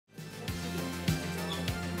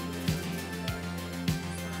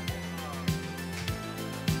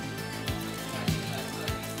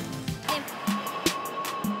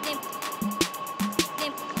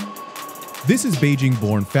This is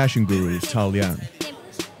Beijing-born fashion guru Tao Liang,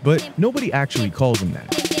 but nobody actually calls him that.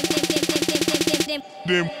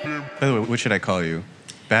 By the way, what should I call you?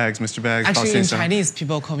 Bags, Mr. Bags? Actually, in Chinese,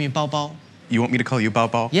 people call me Bao Bao. You want me to call you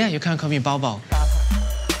Bao Bao? Yeah, you can call me Bao Bao.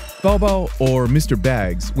 Bao Bao, or Mr.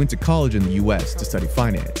 Bags, went to college in the US to study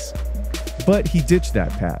finance. But he ditched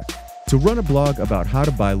that path to run a blog about how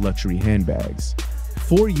to buy luxury handbags.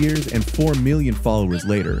 4 years and 4 million followers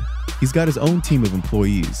later, he's got his own team of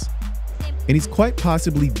employees. And he's quite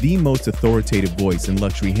possibly the most authoritative voice in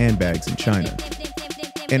luxury handbags in China.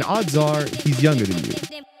 And odds are, he's younger than you.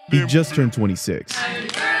 He just turned 26. Happy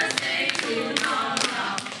birthday to you.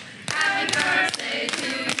 Happy birthday to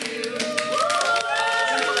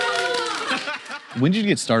you. When did you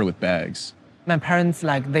get started with bags? My parents,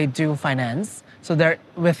 they do finance, so they're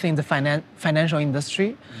within the financial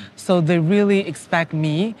industry. So they really expect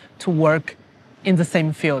me to work in the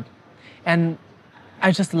same field. And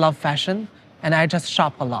I just love fashion, and I just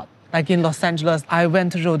shop a lot. Like in Los Angeles, I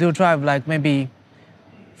went to Rodeo Drive maybe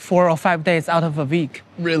 4 or 5 days out of a week.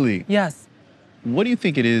 Really? Yes. What do you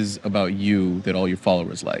think it is about you that all your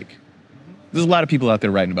followers like? There's a lot of people out there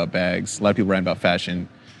writing about bags, a lot of people writing about fashion.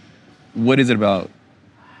 What is it about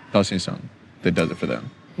Tao Liang that does it for them?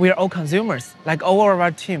 We are all consumers. All of our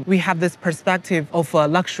team, we have this perspective of a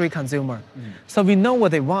luxury consumer. So we know what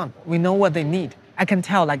they want. We know what they need. I can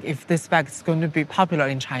tell if this bag is going to be popular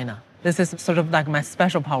in China. This is sort of my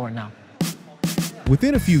special power now.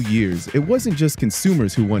 Within a few years, it wasn't just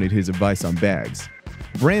consumers who wanted his advice on bags.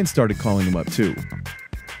 Brands started calling him up too.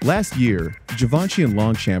 Last year, Givenchy and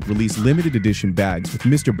Longchamp released limited edition bags with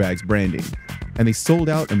Mr. Bags branding, and they sold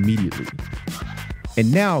out immediately.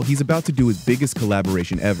 And now he's about to do his biggest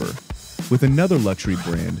collaboration ever with another luxury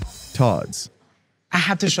brand, Tod's. I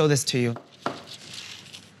have to show this to you.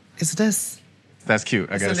 Is this? That's cute.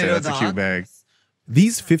 I gotta say, that's a cute bag.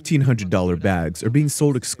 These $1,500 bags are being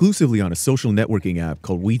sold exclusively on a social networking app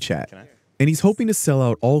called WeChat, and he's hoping to sell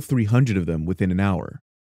out all 300 of them within an hour.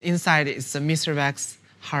 Inside is the Mr. Bags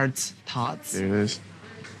Heart Tod's. There it is.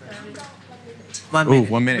 1 minute.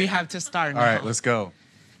 1 minute. We have to start now. All right, let's go.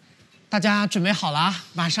 大家准备好了啊，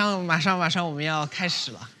马上我们要开始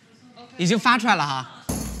了，已经发出来了哈。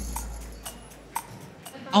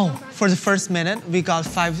Oh, for the first minute, we got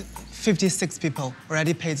 56 people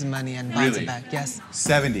already paid the money and bought the bag. Yes.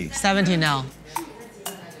 70. 70 now.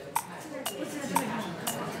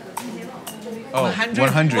 Oh, 100.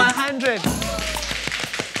 100. 100.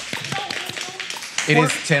 It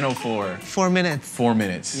is 10:04. 4 minutes. 4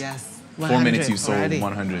 minutes. Yes. 4 minutes you sold already.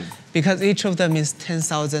 100. Because each of them is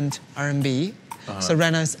 10,000 RMB. So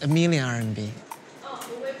right now it's 1 million RMB.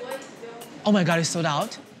 Oh my God, it's sold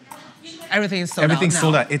out. Everything is sold out. Everything's now.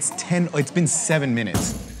 sold out. It's been 7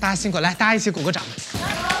 minutes. 大家辛苦，来，大家一起鼓个掌。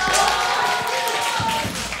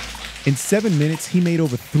 In 7 minutes, he made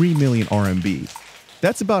over 3 million RMB.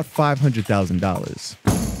 That's about $500,000.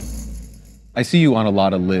 I see you on a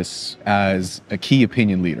lot of lists as a key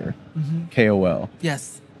opinion leader, KOL.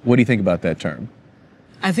 Yes. What do you think about that term?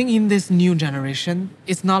 I think in this new generation,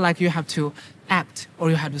 it's not like you have to act or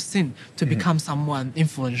you have to sing to become someone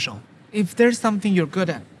influential. If there's something you're good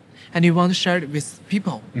at and you want to share it with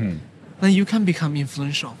people, then you can become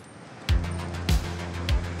influential.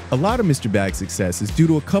 A lot of Mr. Bag's success is due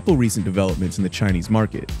to a couple recent developments in the Chinese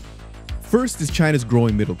market. First is China's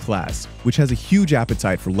growing middle class, which has a huge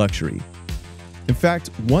appetite for luxury. In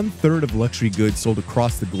fact, 1/3 of luxury goods sold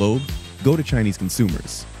across the globe go to Chinese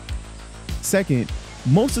consumers. Second,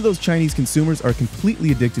 most of those Chinese consumers are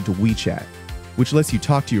completely addicted to WeChat, which lets you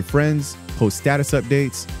talk to your friends, post status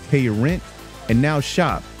updates, pay your rent, and now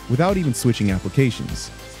shop without even switching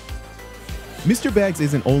applications. Mr. Bags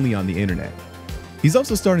isn't only on the internet. He's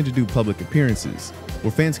also starting to do public appearances,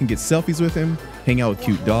 where fans can get selfies with him, hang out with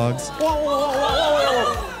cute dogs,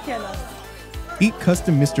 eat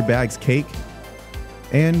custom Mr. Bags cake,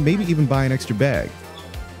 and maybe even buy an extra bag.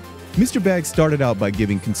 Mr. Bags started out by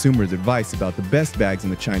giving consumers advice about the best bags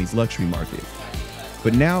in the Chinese luxury market.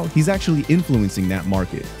 But now he's actually influencing that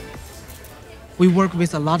market. We work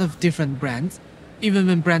with a lot of different brands. Even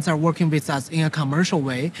when brands are working with us in a commercial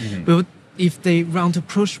way, if they want to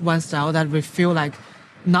push one style that we feel like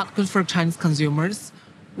not good for Chinese consumers,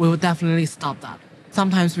 we will definitely stop that.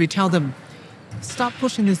 Sometimes we tell them, stop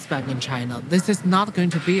pushing this bag in China. This is not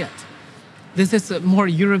going to be it. This is a more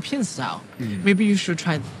European style. Maybe you should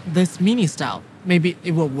try this mini style. Maybe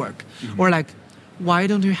it will work. Or why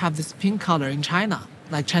don't you have this pink color in China?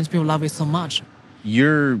 Chinese people love it so much.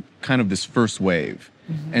 You're kind of this first wave.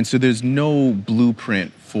 And so there's no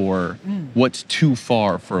blueprint for what's too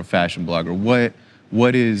far for a fashion blogger. What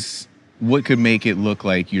could make it look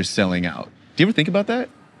like you're selling out? Do you ever think about that?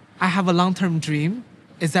 I have a long-term dream,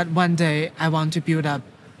 is that one day I want to build up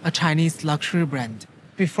a Chinese luxury brand.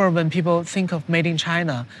 Before, when people think of made in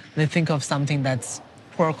China, they think of something that's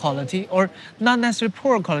poor quality, or not necessarily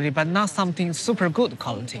poor quality, but not something super good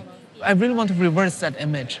quality. I really want to reverse that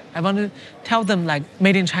image. I want to tell them like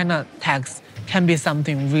made in China tags can be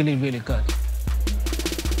something really, really good.